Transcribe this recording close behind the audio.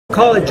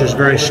College is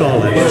very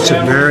solid. It's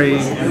a very,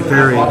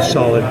 very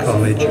solid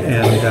college,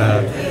 and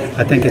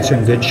I think it's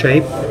in good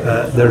shape.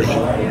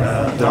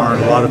 There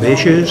aren't a lot of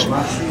issues,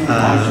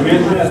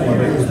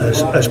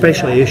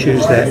 especially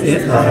issues that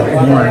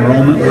more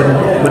enrollment wouldn't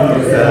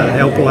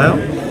help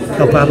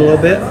out a little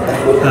bit.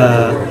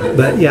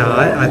 But yeah,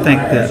 I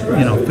think that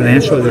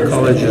financially the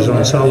college is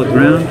on solid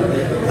ground.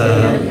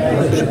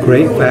 There's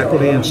great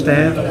faculty and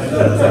staff.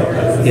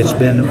 It's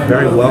been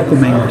very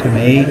welcoming to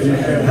me,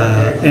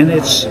 and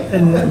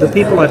the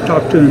people I've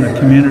talked to in the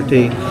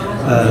community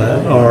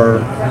are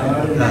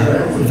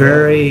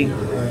very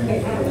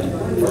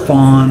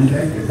fond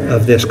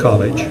of this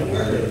college.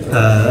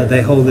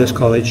 They hold this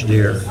college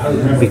dear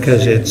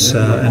because it's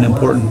an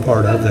important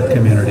part of the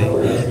community,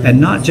 and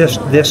not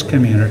just this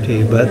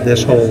community, but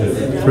this whole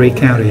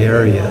three-county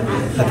area.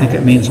 I think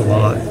it means a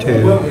lot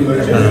to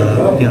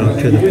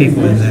to the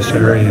people in this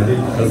area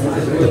of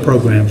the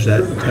programs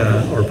that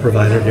are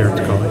provided here at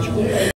the college.